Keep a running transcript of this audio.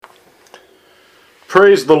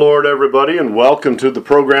Praise the Lord, everybody, and welcome to the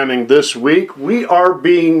programming this week. We are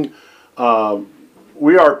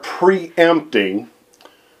preempting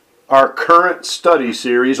our current study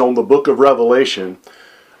series on the book of Revelation,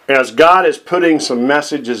 as God is putting some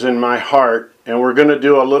messages in my heart, and we're going to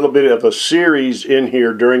do a little bit of a series in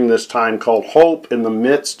here during this time called Hope in the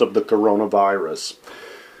Midst of the Coronavirus.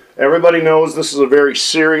 Everybody knows this is a very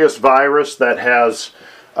serious virus that has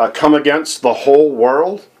come against the whole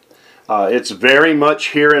world. It's very much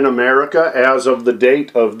here in America as of the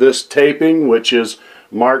date of this taping, which is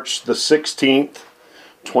March the 16th,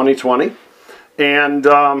 2020. And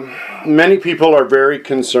many people are very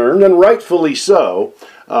concerned, and rightfully so,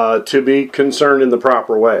 to be concerned in the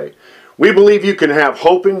proper way. We believe you can have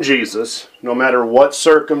hope in Jesus no matter what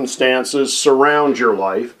circumstances surround your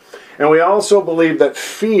life. And we also believe that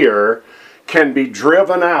fear can be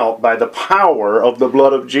driven out by the power of the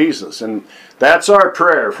blood of Jesus. And that's our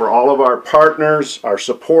prayer for all of our partners, our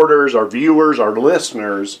supporters, our viewers, our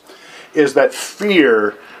listeners, is that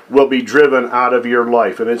fear will be driven out of your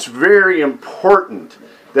life. And it's very important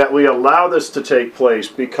that we allow this to take place,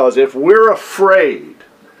 because if we're afraid,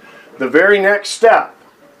 the very next step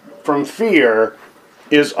from fear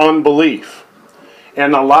is unbelief.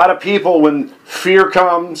 And a lot of people, when fear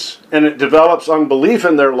comes and it develops unbelief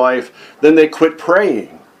in their life, then they quit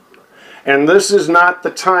praying. And this is not the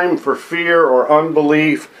time for fear or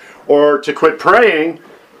unbelief or to quit praying.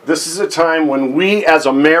 This is a time when we as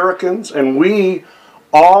Americans and we,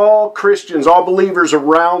 all Christians, all believers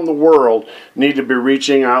around the world, need to be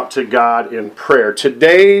reaching out to God in prayer.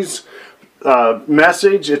 Today's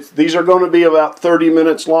message, these are going to be about 30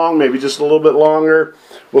 minutes long, maybe just a little bit longer.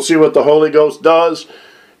 We'll see what the Holy Ghost does.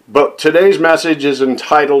 But today's message is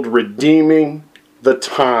entitled Redeeming the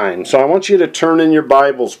Time. So I want you to turn in your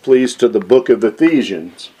Bibles, please, to the book of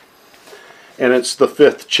Ephesians. And it's the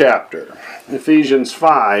 5th chapter, Ephesians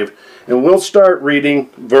 5. And we'll start reading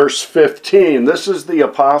verse 15. This is the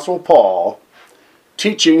Apostle Paul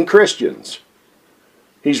teaching Christians.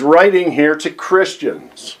 He's writing here to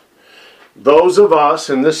Christians. Those of us,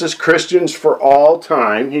 and this is Christians for all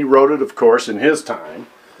time. He wrote it, of course, in his time.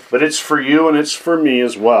 But it's for you and it's for me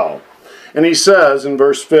as well. And he says in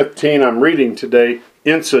verse 15, I'm reading today,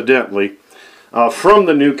 incidentally, from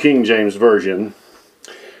the New King James Version,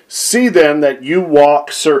 "See then that you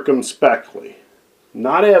walk circumspectly,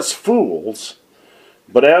 not as fools,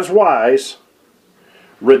 but as wise,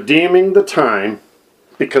 redeeming the time,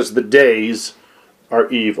 because the days are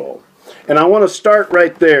evil." And I want to start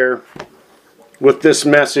right there with this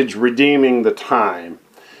message, redeeming the time.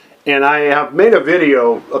 And I have made a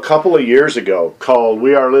video a couple of years ago called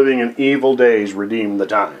 "We Are Living in Evil Days, Redeem the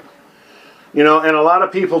Time." You know, and a lot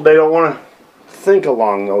of people, they don't want to think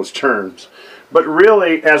along those terms. But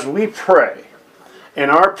really, as we pray,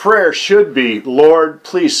 and our prayer should be, Lord,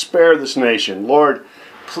 please spare this nation. Lord,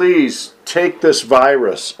 please take this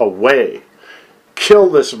virus away. Kill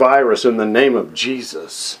this virus in the name of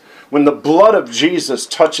Jesus. When the blood of Jesus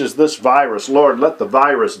touches this virus, Lord, let the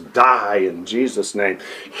virus die in Jesus' name.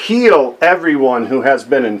 Heal everyone who has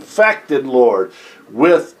been infected, Lord,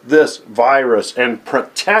 with this virus, and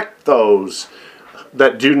protect those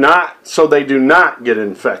that do not, so they do not get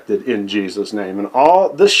infected in Jesus' name. And all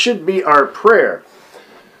this should be our prayer.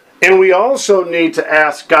 And we also need to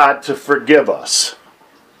ask God to forgive us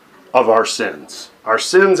of our sins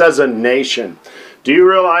as a nation. Do you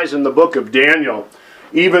realize in the book of Daniel,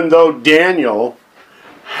 even though Daniel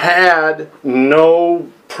had no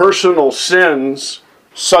personal sins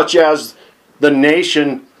such as the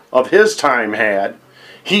nation of his time had,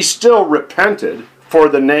 he still repented for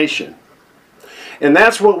the nation. And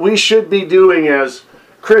that's what we should be doing as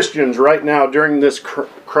Christians right now during this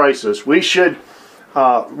crisis. We should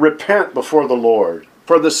repent before the Lord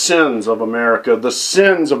for the sins of America, the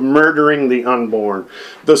sins of murdering the unborn,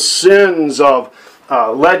 the sins of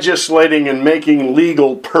legislating and making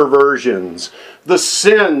legal perversions, the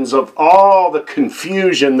sins of all the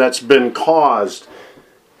confusion that's been caused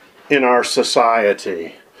in our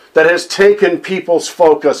society, that has taken people's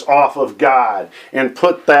focus off of God and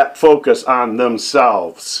put that focus on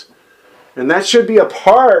themselves. And that should be a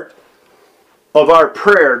part of our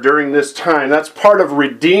prayer during this time. That's part of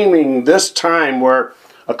redeeming this time where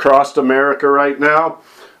across America right now,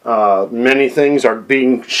 many things are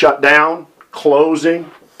being shut down,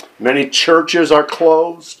 closing. Many churches are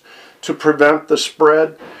closed to prevent the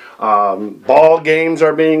spread. Ball games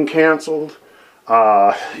are being canceled.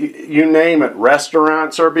 You name it.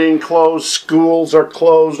 Restaurants are being closed. Schools are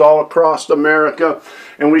closed all across America.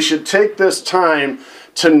 And we should take this time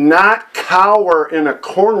to not cower in a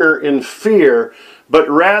corner in fear, but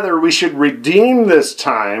rather we should redeem this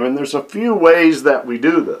time, and there's a few ways that we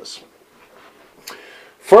do this.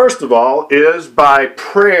 First of all is by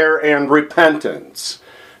prayer and repentance.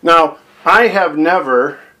 Now, I have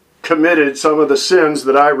never committed some of the sins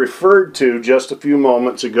that I referred to just a few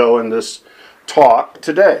moments ago in this talk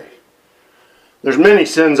today. There's many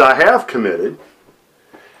sins I have committed,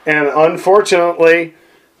 and unfortunately,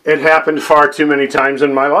 it happened far too many times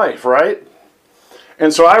in my life, right?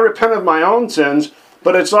 And so I repent of my own sins,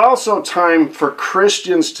 but it's also time for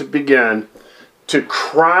Christians to begin to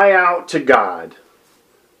cry out to God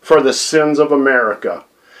for the sins of America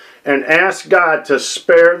and ask God to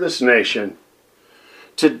spare this nation,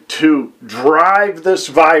 to drive this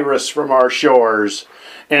virus from our shores,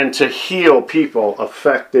 and to heal people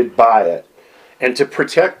affected by it, and to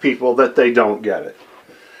protect people that they don't get it.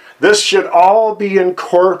 This should all be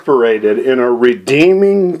incorporated in a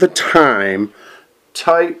redeeming the time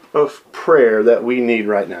type of prayer that we need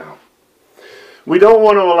right now. We don't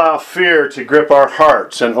want to allow fear to grip our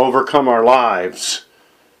hearts and overcome our lives,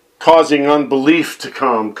 causing unbelief to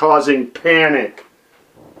come, causing panic,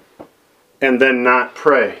 and then not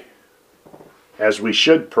pray as we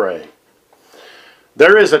should pray.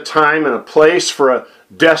 There is a time and a place for a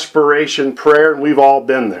desperation prayer, and we've all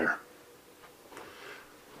been there.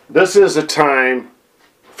 This is a time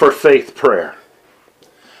for faith prayer.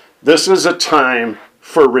 This is a time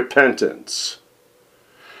for repentance.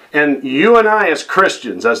 And you and I as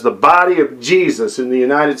Christians, as the body of Jesus in the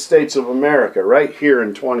United States of America, right here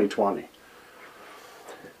in 2020,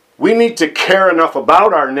 we need to care enough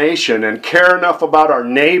about our nation and care enough about our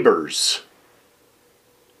neighbors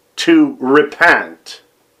to repent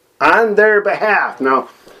on their behalf. Now,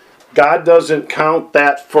 God doesn't count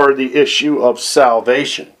that for the issue of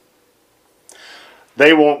salvation.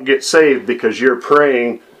 They won't get saved because you're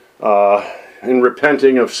praying and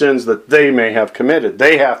repenting of sins that they may have committed.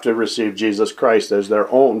 They have to receive Jesus Christ as their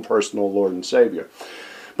own personal Lord and Savior.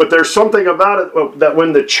 But there's something about it that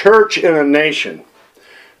when the church in a nation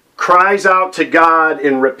cries out to God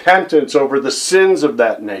in repentance over the sins of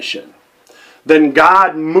that nation, then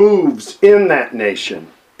God moves in that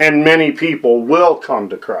nation and many people will come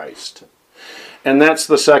to Christ. And that's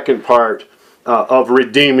the second part of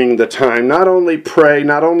redeeming the time. Not only pray,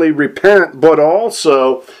 not only repent, but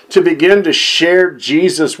also to begin to share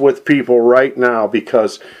Jesus with people right now,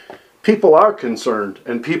 because people are concerned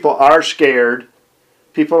and people are scared.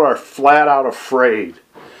 People are flat out afraid.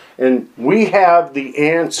 And we have the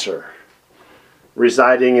answer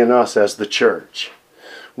residing in us as the church.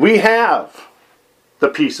 We have the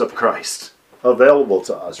peace of Christ available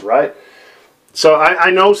to us, right? So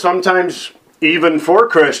I know sometimes, even for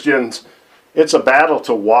Christians, it's a battle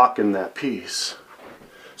to walk in that peace.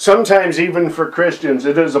 Sometimes even for Christians,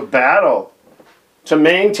 it is a battle to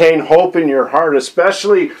maintain hope in your heart,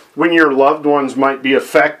 especially when your loved ones might be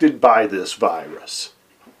affected by this virus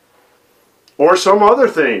or some other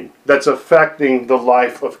thing that's affecting the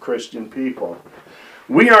life of Christian people.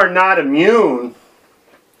 We are not immune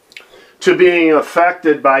to being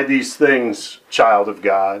affected by these things, child of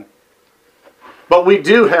God. But we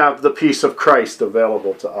do have the peace of Christ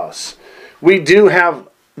available to us. We do have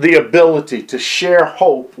the ability to share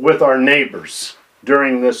hope with our neighbors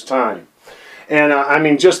during this time.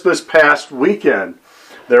 And just this past weekend,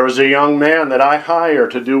 there was a young man that I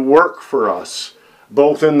hired to do work for us,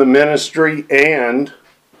 both in the ministry and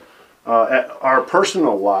our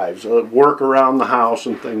personal lives, work around the house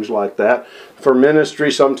and things like that. For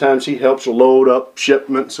ministry, sometimes he helps load up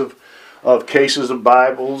shipments of cases of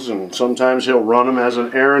Bibles, and sometimes he'll run them as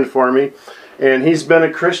an errand for me. And he's been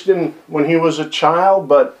a Christian when he was a child,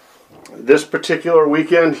 but this particular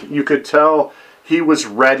weekend, you could tell he was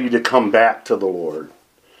ready to come back to the Lord.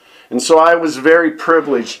 And so I was very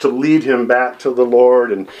privileged to lead him back to the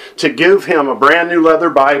Lord and to give him a brand new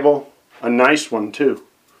leather Bible, a nice one too,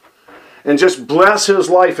 and just bless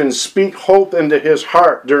his life and speak hope into his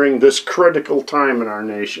heart during this critical time in our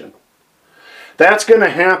nation. That's going to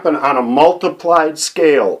happen on a multiplied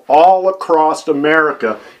scale all across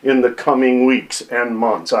America in the coming weeks and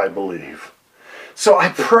months, I believe. So I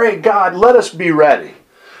pray, God, let us be ready.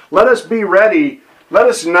 Let us be ready. Let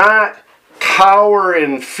us not cower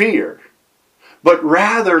in fear, but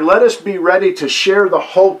rather let us be ready to share the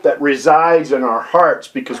hope that resides in our hearts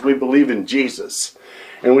because we believe in Jesus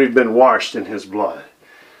and we've been washed in His blood.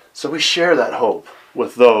 So we share that hope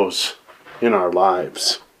with those in our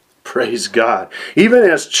lives. Praise God. Even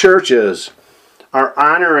as churches are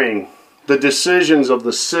honoring the decisions of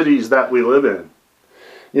the cities that we live in.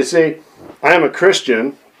 You see, I am a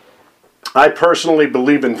Christian. I personally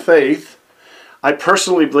believe in faith. I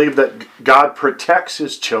personally believe that God protects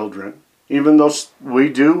His children even though we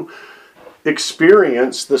do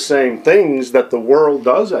experience the same things that the world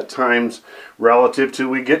does at times relative to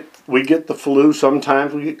we get the flu,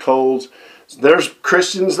 sometimes we get colds. There's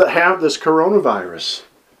Christians that have this coronavirus.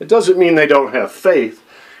 It doesn't mean they don't have faith.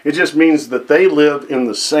 It just means that they live in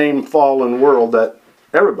the same fallen world that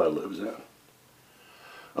everybody lives in.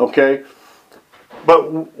 Okay?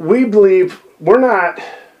 But we believe we're not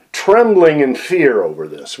trembling in fear over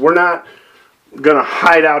this. We're not going to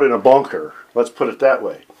hide out in a bunker. Let's put it that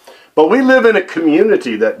way. But we live in a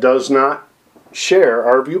community that does not share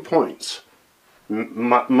our viewpoints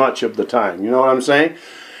much of the time. You know what I'm saying?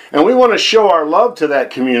 And we want to show our love to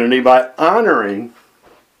that community by honoring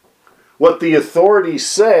what the authorities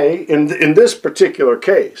say in this particular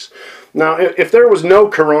case. Now, if there was no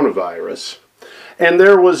coronavirus and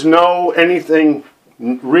there was no anything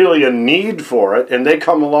really a need for it, and they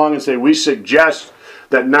come along and say, we suggest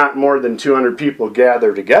that not more than 200 people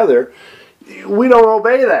gather together, we don't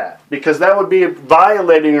obey that, because that would be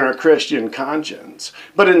violating our Christian conscience.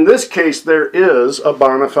 But in this case, there is a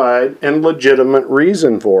bona fide and legitimate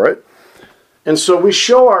reason for it. And so we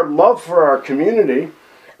show our love for our community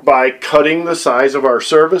by cutting the size of our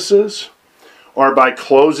services, or by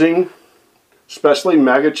closing, especially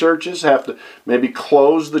mega churches have to maybe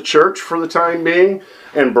close the church for the time being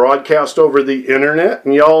and broadcast over the internet.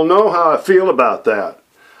 And y'all know how I feel about that.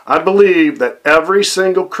 I believe that every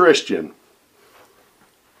single Christian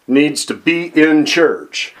needs to be in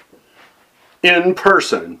church, in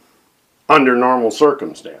person, under normal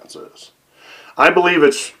circumstances. I believe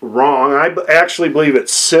it's wrong. I actually believe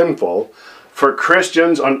it's sinful for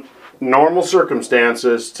Christians on normal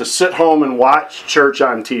circumstances to sit home and watch church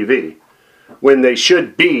on TV when they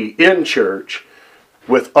should be in church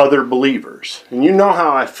with other believers. And you know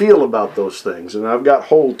how I feel about those things, and I've got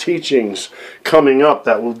whole teachings coming up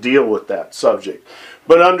that will deal with that subject.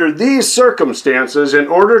 But under these circumstances, in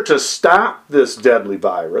order to stop this deadly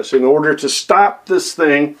virus, in order to stop this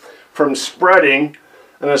thing from spreading,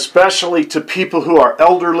 and especially to people who are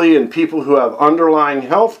elderly and people who have underlying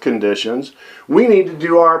health conditions, we need to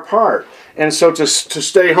do our part. And so to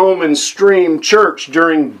stay home and stream church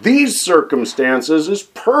during these circumstances is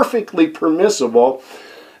perfectly permissible,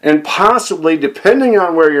 and possibly, depending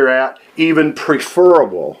on where you're at, even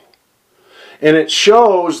preferable. And it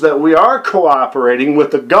shows that we are cooperating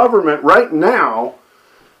with the government right now.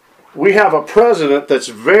 We have a president that's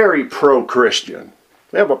very pro-Christian.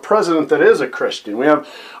 We have a president that is a Christian. We have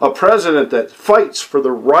a president that fights for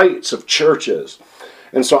the rights of churches.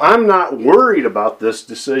 And so I'm not worried about this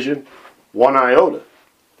decision one iota.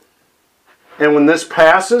 And when this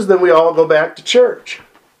passes, then we all go back to church.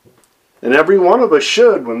 And every one of us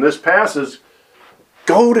should, when this passes,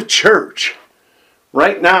 go to church.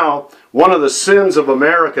 Right now, one of the sins of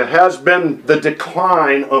America has been the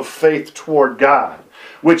decline of faith toward God,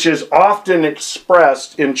 which is often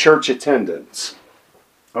expressed in church attendance.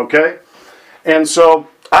 Okay? And so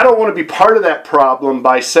I don't want to be part of that problem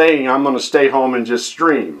by saying I'm going to stay home and just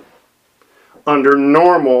stream. Under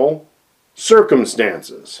normal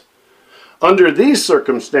circumstances. Under these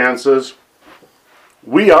circumstances,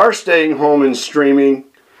 we are staying home and streaming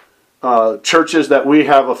churches that we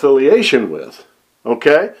have affiliation with.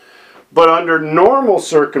 Okay? But under normal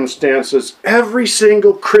circumstances, every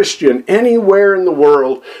single Christian anywhere in the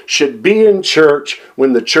world should be in church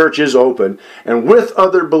when the church is open and with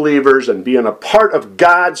other believers and being a part of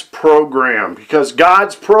God's program. Because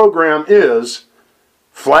God's program is,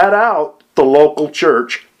 flat out, the local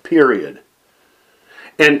church, period.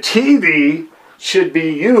 And TV should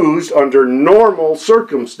be used under normal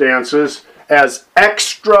circumstances as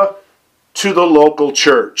extra to the local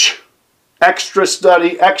church. Extra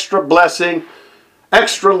study, extra blessing,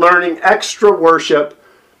 extra learning, extra worship,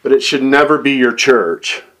 but it should never be your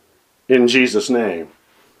church. In Jesus' name.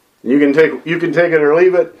 You can take it or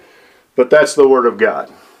leave it, but that's the Word of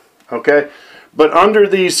God. Okay? But under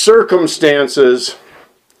these circumstances,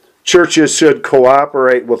 churches should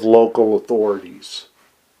cooperate with local authorities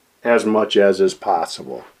as much as is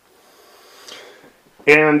possible.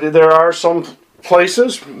 And there are some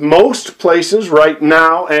places, most places right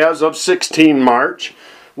now as of 16 March,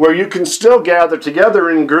 where you can still gather together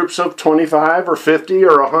in groups of 25 or 50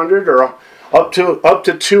 or 100 or up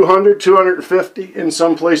to 200, 250, in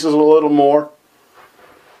some places a little more.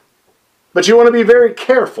 But you want to be very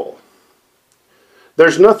careful.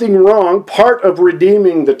 There's nothing wrong. Part of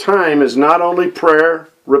redeeming the time is not only prayer,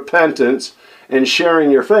 repentance, and sharing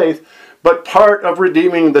your faith, but part of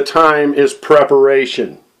redeeming the time is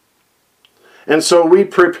preparation. And so we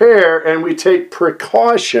prepare and we take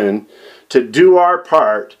precaution to do our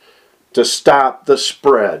part to stop the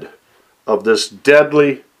spread of this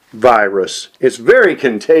deadly virus. It's very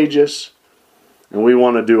contagious, and we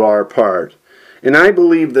want to do our part. And I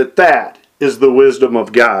believe that that is the wisdom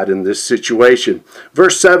of God in this situation.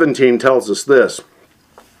 Verse 17 tells us this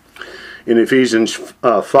in Ephesians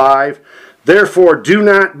 5, "Therefore do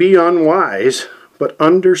not be unwise, but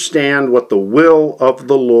understand what the will of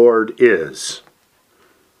the Lord is."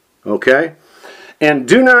 Okay? "And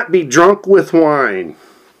do not be drunk with wine."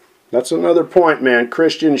 That's another point, man.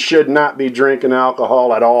 Christians should not be drinking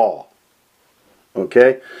alcohol at all.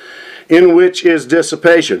 Okay? "In which is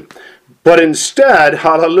dissipation. But instead,"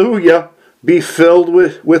 hallelujah, "be filled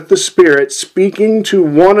with the Spirit, speaking to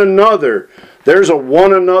one another." There's a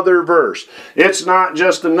one another verse. It's not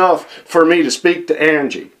just enough for me to speak to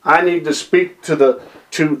Angie. I need to speak to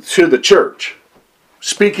the church.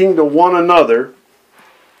 Speaking to one another,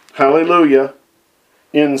 hallelujah,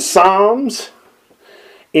 in psalms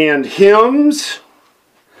and hymns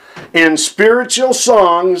and spiritual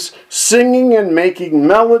songs, singing and making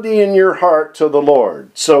melody in your heart to the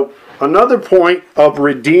Lord. So another point of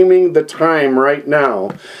redeeming the time right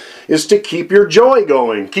now is to keep your joy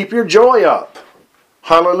going. Keep your joy up.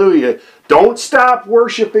 Hallelujah. Don't stop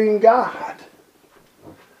worshiping God.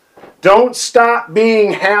 Don't stop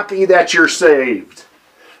being happy that you're saved.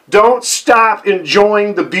 Don't stop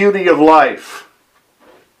enjoying the beauty of life.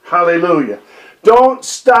 Hallelujah. Don't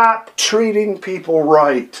stop treating people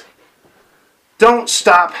right. Don't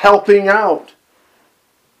stop helping out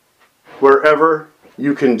wherever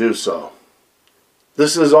you can do so.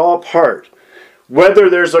 This is all part. Whether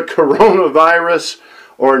there's a coronavirus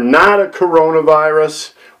or not a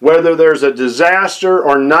coronavirus, whether there's a disaster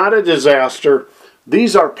or not a disaster,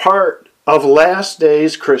 these are part of last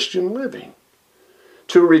days Christian living.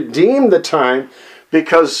 To redeem the time,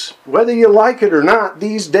 because whether you like it or not,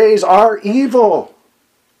 these days are evil.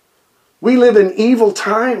 We live in evil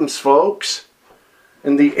times, folks.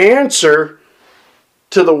 And the answer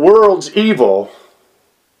to the world's evil,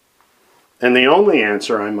 and the only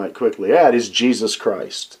answer I might quickly add, is Jesus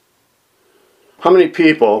Christ. How many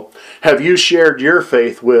people have you shared your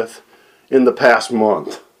faith with in the past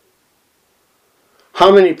month?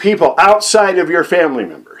 How many people outside of your family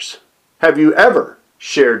members have you ever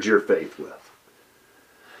shared your faith with?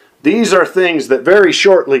 These are things that very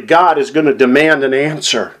shortly God is going to demand an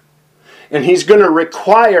answer. And He's going to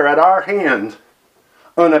require at our hand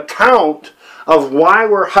an account of why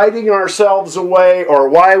we're hiding ourselves away, or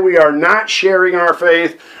why we are not sharing our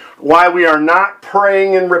faith, why we are not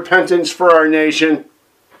praying in repentance for our nation.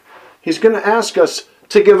 He's going to ask us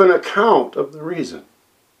to give an account of the reason.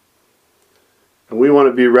 And we want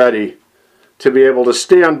to be ready to be able to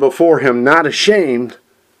stand before Him not ashamed,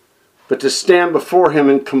 but to stand before Him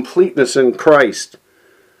in completeness in Christ.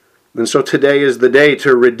 And so today is the day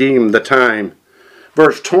to redeem the time.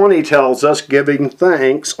 Verse 20 tells us, "Giving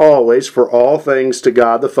thanks always for all things to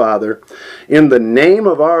God the Father, in the name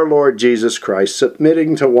of our Lord Jesus Christ,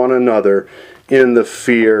 submitting to one another in the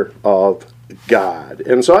fear of God."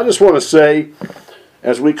 And so I just want to say,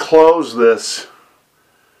 as we close this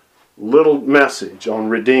little message on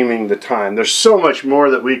redeeming the time, there's so much more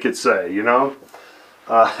that we could say, you know.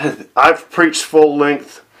 I've preached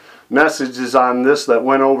full-length messages on this that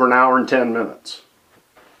went over an hour and 10 minutes.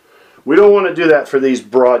 We don't want to do that for these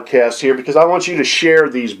broadcasts here, because I want you to share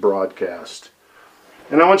these broadcasts.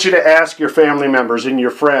 And I want you to ask your family members and your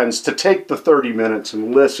friends to take the 30 minutes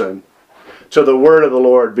and listen to the word of the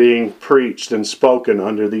Lord being preached and spoken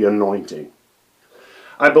under the anointing.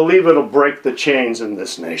 I believe it'll break the chains in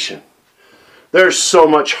this nation. There's so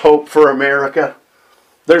much hope for America.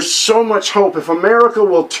 There's so much hope. If America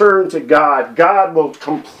will turn to God, God will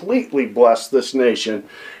completely bless this nation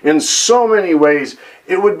in so many ways.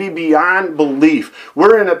 It would be beyond belief.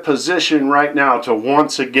 We're in a position right now to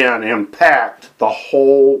once again impact the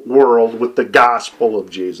whole world with the gospel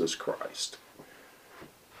of Jesus Christ.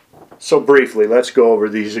 So briefly, let's go over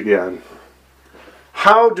these again.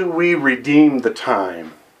 How do we redeem the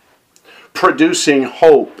time, producing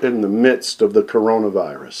hope in the midst of the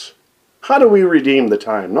coronavirus? How do we redeem the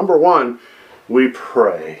time? Number one, we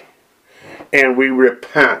pray and we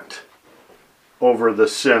repent over the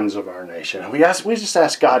sins of our nation. We just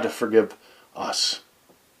ask God to forgive us.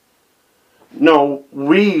 No,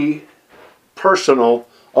 a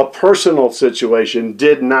personal situation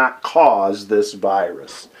did not cause this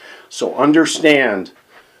virus. So understand,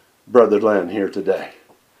 Brother Len here today.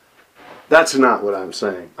 That's not what I'm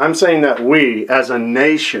saying. I'm saying that we, as a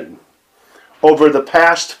nation, over the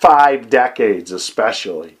past 5 decades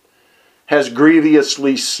especially, has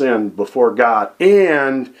grievously sinned before God,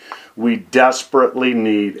 and we desperately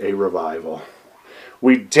need a revival.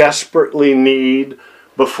 We desperately need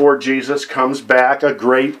before Jesus comes back, a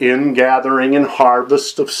great ingathering and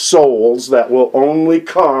harvest of souls that will only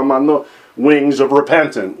come on the wings of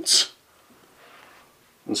repentance.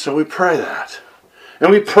 And so we pray that.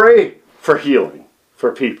 And we pray for healing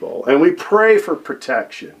for people. And we pray for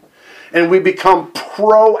protection. And we become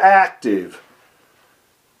proactive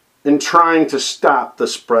in trying to stop the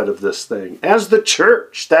spread of this thing. As the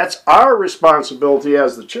church, that's our responsibility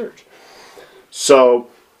as the church. So,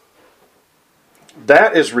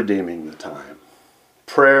 that is redeeming the time.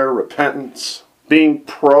 Prayer, repentance, being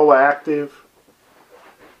proactive.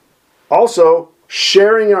 Also,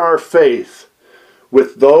 sharing our faith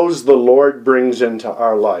with those the Lord brings into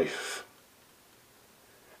our life.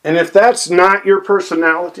 And if that's not your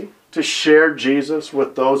personality, to share Jesus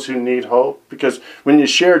with those who need hope, because when you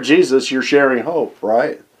share Jesus, you're sharing hope,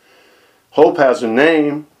 right? Hope has a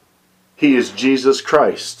name. He is Jesus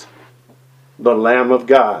Christ, the Lamb of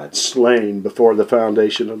God, slain before the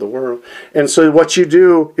foundation of the world. And so what you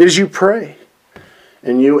do is you pray.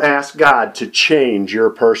 And you ask God to change your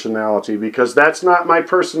personality, because that's not my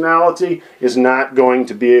personality is not going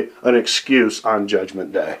to be an excuse on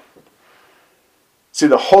Judgment Day. See,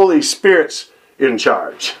 the Holy Spirit's in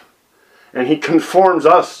charge. And He conforms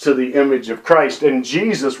us to the image of Christ. And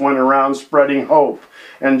Jesus went around spreading hope.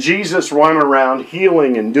 And Jesus went around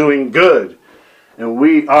healing and doing good. And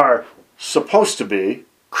we are supposed to be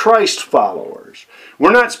Christ followers.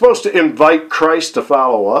 We're not supposed to invite Christ to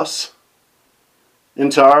follow us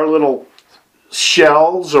into our little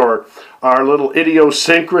shells or our little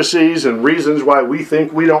idiosyncrasies and reasons why we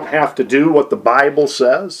think we don't have to do what the Bible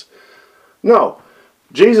says. No,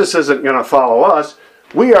 Jesus isn't going to follow us.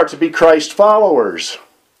 We are to be Christ followers.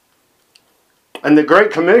 And the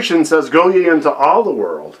Great Commission says, "Go ye into all the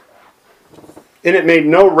world." And it made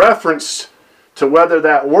no reference to whether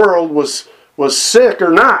that world was sick or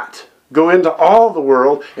not. Go into all the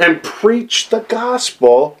world and preach the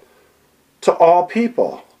gospel to all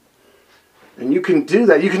people. And you can do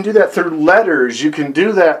that. You can do that through letters. You can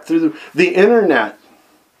do that through the internet.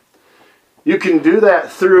 You can do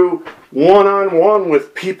that through one-on-one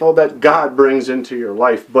with people that God brings into your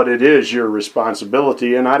life. But it is your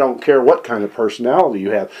responsibility. And I don't care what kind of personality you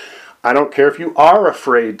have. I don't care if you are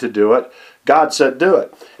afraid to do it. God said do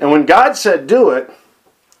it. And when God said do it,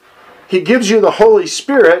 He gives you the Holy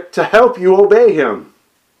Spirit to help you obey Him.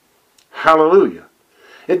 Hallelujah.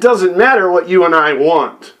 It doesn't matter what you and I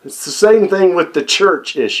want. It's the same thing with the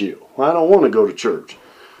church issue. Well, I don't want to go to church.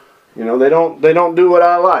 You know, they don't do what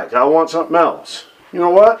I like. I want something else. You know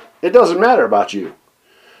what? It doesn't matter about you.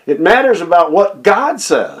 It matters about what God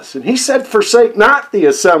says. And He said, "Forsake not the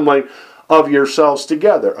assembling of yourselves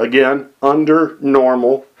together." Again, under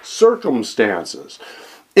normal circumstances.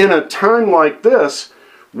 In a time like this,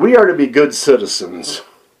 we are to be good citizens.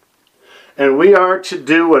 And we are to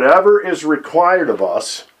do whatever is required of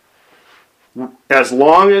us, as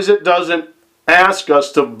long as it doesn't ask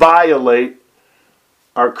us to violate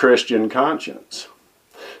our Christian conscience.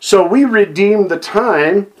 So we redeem the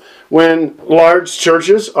time when large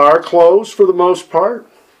churches are closed for the most part.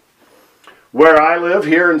 Where I live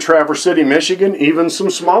here in Traverse City, Michigan, even some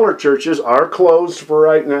smaller churches are closed for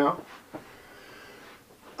right now.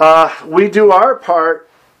 We do our part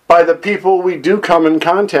by the people we do come in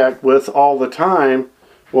contact with all the time.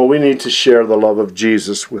 Well, we need to share the love of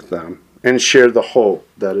Jesus with them and share the hope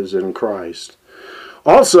that is in Christ.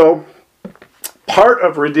 Also, part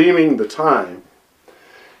of redeeming the time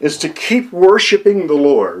is to keep worshiping the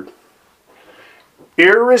Lord,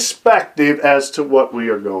 irrespective as to what we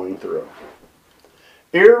are going through.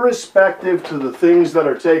 Irrespective to the things that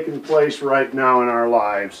are taking place right now in our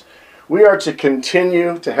lives, we are to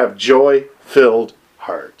continue to have joy-filled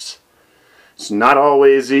hearts. It's not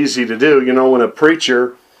always easy to do. You know, when a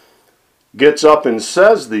preacher gets up and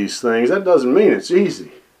says these things, that doesn't mean it's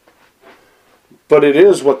easy. But it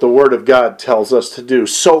is what the Word of God tells us to do.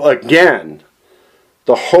 So again,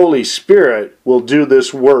 the Holy Spirit will do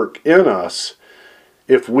this work in us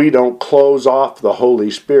if we don't close off the Holy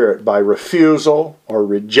Spirit by refusal or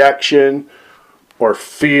rejection or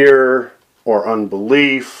fear or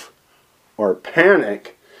unbelief or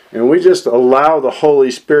panic, and we just allow the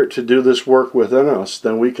Holy Spirit to do this work within us,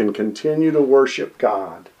 then we can continue to worship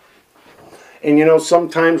God. And you know,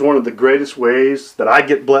 sometimes one of the greatest ways that I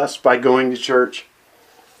get blessed by going to church,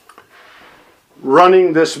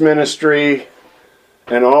 running this ministry,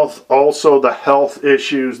 and also the health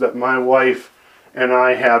issues that my wife and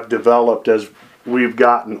I have developed as we've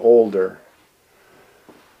gotten older.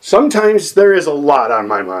 Sometimes there is a lot on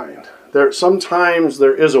my mind. Sometimes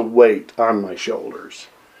there is a weight on my shoulders.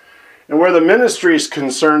 And where the ministry is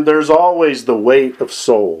concerned, there's always the weight of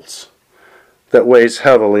souls. that weighs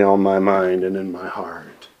heavily on my mind and in my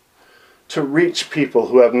heart. To reach people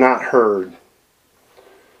who have not heard.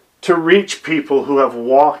 To reach people who have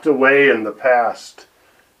walked away in the past.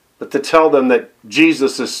 But to tell them that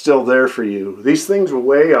Jesus is still there for you. These things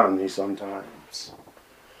weigh on me sometimes.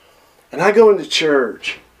 And I go into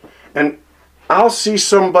church and I'll see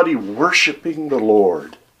somebody worshiping the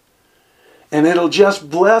Lord. And it'll just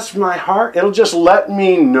bless my heart. It'll just let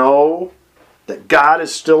me know that God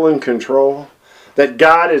is still in control. That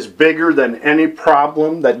God is bigger than any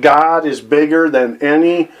problem. That God is bigger than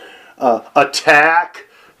any attack.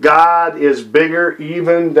 God is bigger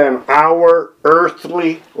even than our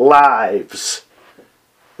earthly lives.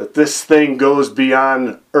 That this thing goes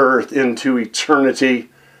beyond earth into eternity.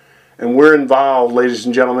 And we're involved, ladies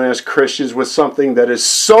and gentlemen, as Christians with something that is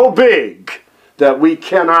so big that we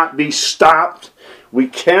cannot be stopped. We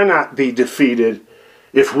cannot be defeated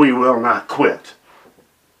if we will not quit.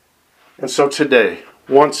 And so today,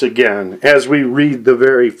 once again, as we read the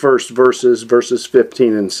very first verses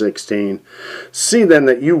 15 and 16, see then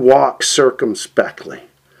that you walk circumspectly,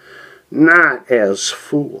 not as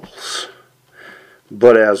fools,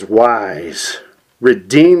 but as wise,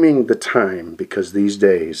 redeeming the time, because these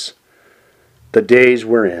days, the days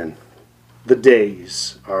we're in, the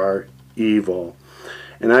days are evil.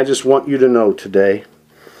 And I just want you to know today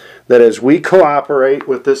that as we cooperate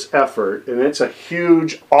with this effort, and it's a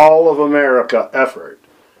huge all of America effort,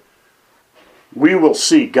 we will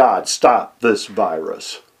see God stop this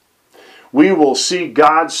virus. We will see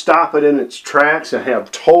God stop it in its tracks and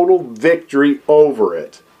have total victory over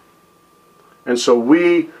it. And so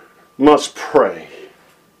we must pray.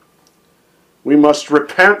 We must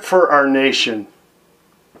repent for our nation.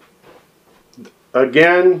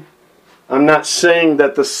 Again, I'm not saying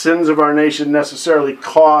that the sins of our nation necessarily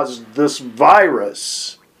caused this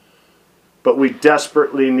virus, but we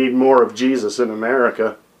desperately need more of Jesus in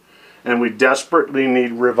America, and we desperately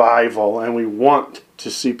need revival, and we want to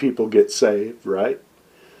see people get saved, right?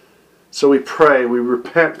 So we pray, we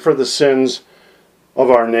repent for the sins of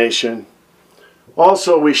our nation.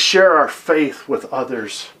 Also, we share our faith with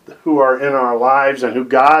others who are in our lives and who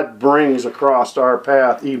God brings across our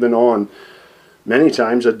path, even on many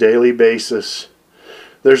times a daily basis.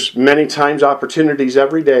 There's many times opportunities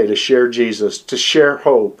every day to share Jesus, to share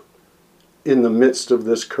hope in the midst of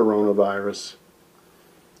this coronavirus.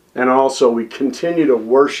 And also we continue to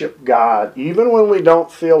worship God even when we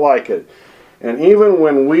don't feel like it. And even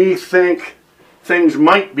when we think things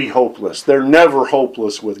might be hopeless, they're never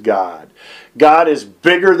hopeless with God. God is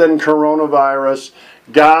bigger than coronavirus.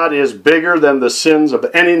 God is bigger than the sins of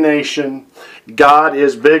any nation. God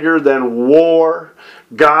is bigger than war.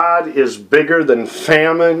 God is bigger than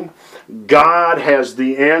famine. God has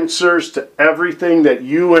the answers to everything that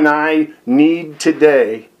you and I need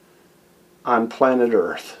today on planet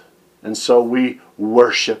Earth. And so we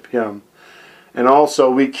worship Him. And also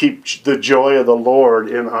we keep the joy of the Lord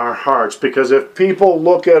in our hearts. Because if people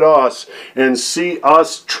look at us and see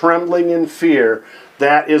us trembling in fear,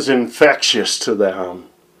 that is infectious to them.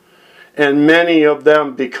 And many of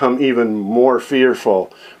them become even more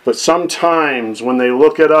fearful. But sometimes when they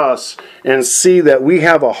look at us and see that we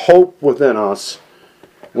have a hope within us,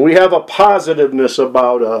 and we have a positiveness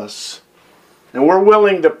about us, and we're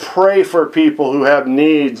willing to pray for people who have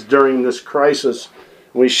needs during this crisis,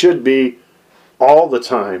 we should be all the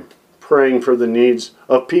time praying for the needs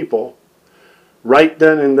of people right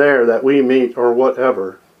then and there that we meet or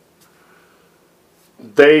whatever.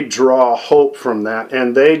 They draw hope from that,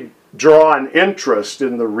 and they draw an interest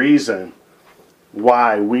in the reason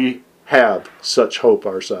why we have such hope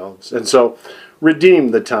ourselves. And so, redeem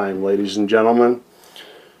the time, ladies and gentlemen.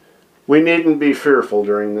 We needn't be fearful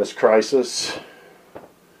during this crisis.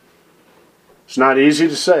 It's not easy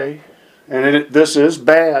to say, and this is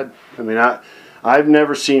bad. I mean, I've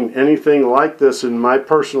never seen anything like this in my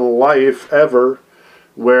personal life ever,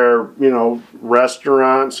 where,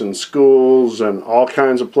 restaurants and schools and all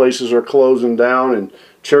kinds of places are closing down and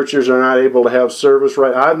churches are not able to have service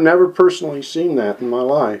right. I've never personally seen that in my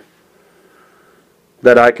life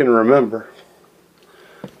that I can remember.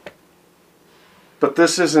 But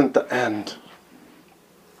this isn't the end.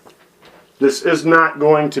 This is not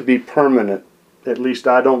going to be permanent. At least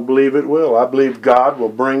I don't believe it will. I believe God will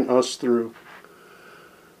bring us through.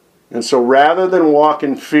 And so rather than walk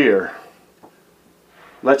in fear,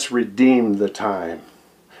 let's redeem the time.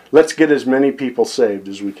 Let's get as many people saved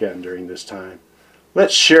as we can during this time.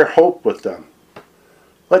 Let's share hope with them.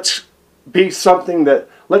 Let's be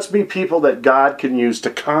people that God can use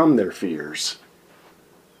to calm their fears.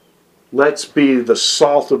 Let's be the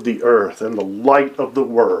salt of the earth and the light of the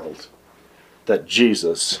world that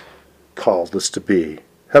Jesus called us to be.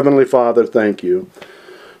 Heavenly Father, thank you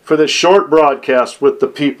for this short broadcast with the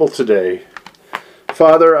people today.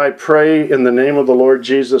 Father, I pray in the name of the Lord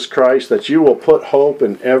Jesus Christ that you will put hope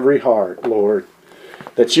in every heart, Lord.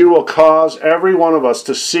 That you will cause every one of us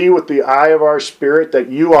to see with the eye of our spirit that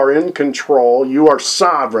you are in control, you are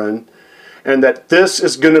sovereign, and that this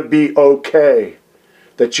is going to be okay.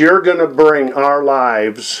 That you're going to bring our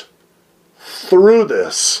lives through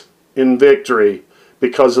this in victory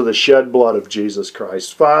because of the shed blood of Jesus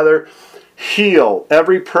Christ. Father, heal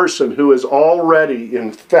every person who is already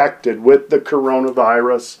infected with the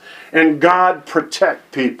coronavirus. And God,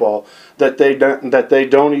 protect people that they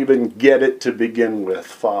don't even get it to begin with,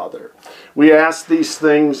 Father. We ask these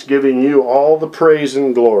things giving you all the praise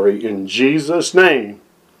and glory in Jesus' name.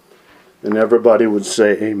 And everybody would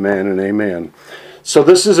say amen and amen. So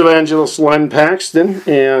this is Evangelist Len Paxton,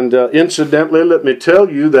 and incidentally, let me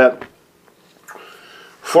tell you that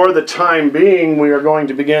for the time being, we are going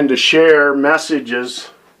to begin to share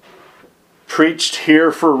messages preached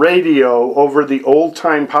here for radio over the Old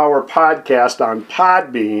Time Power podcast on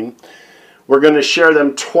Podbean. We're going to share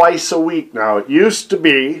them twice a week now. It used to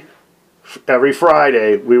be every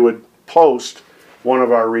Friday we would post one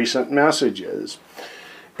of our recent messages.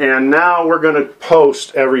 And now we're going to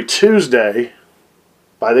post every Tuesday,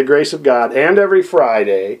 by the grace of God, and every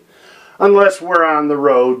Friday, unless we're on the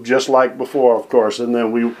road, just like before, of course, and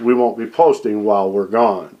then we won't be posting while we're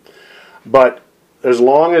gone. But as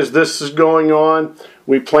long as this is going on,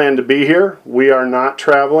 we plan to be here. We are not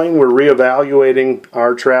traveling. We're reevaluating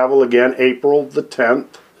our travel again, April the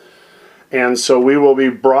 10th. And so we will be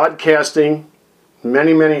broadcasting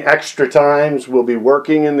many, many extra times. We'll be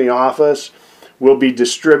working in the office. We'll be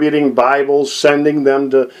distributing Bibles, sending them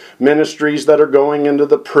to ministries that are going into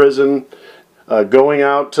the prison, going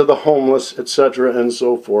out to the homeless, etc., and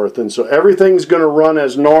so forth. And so everything's going to run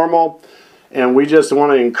as normal, and we just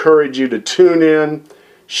want to encourage you to tune in,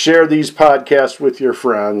 share these podcasts with your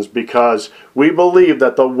friends, because we believe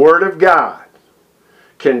that the Word of God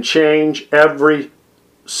can change every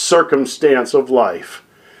circumstance of life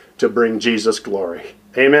to bring Jesus glory.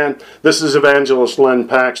 Amen. This is Evangelist Len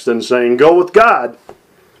Paxton saying, go with God,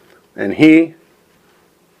 and He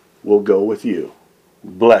will go with you.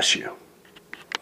 Bless you.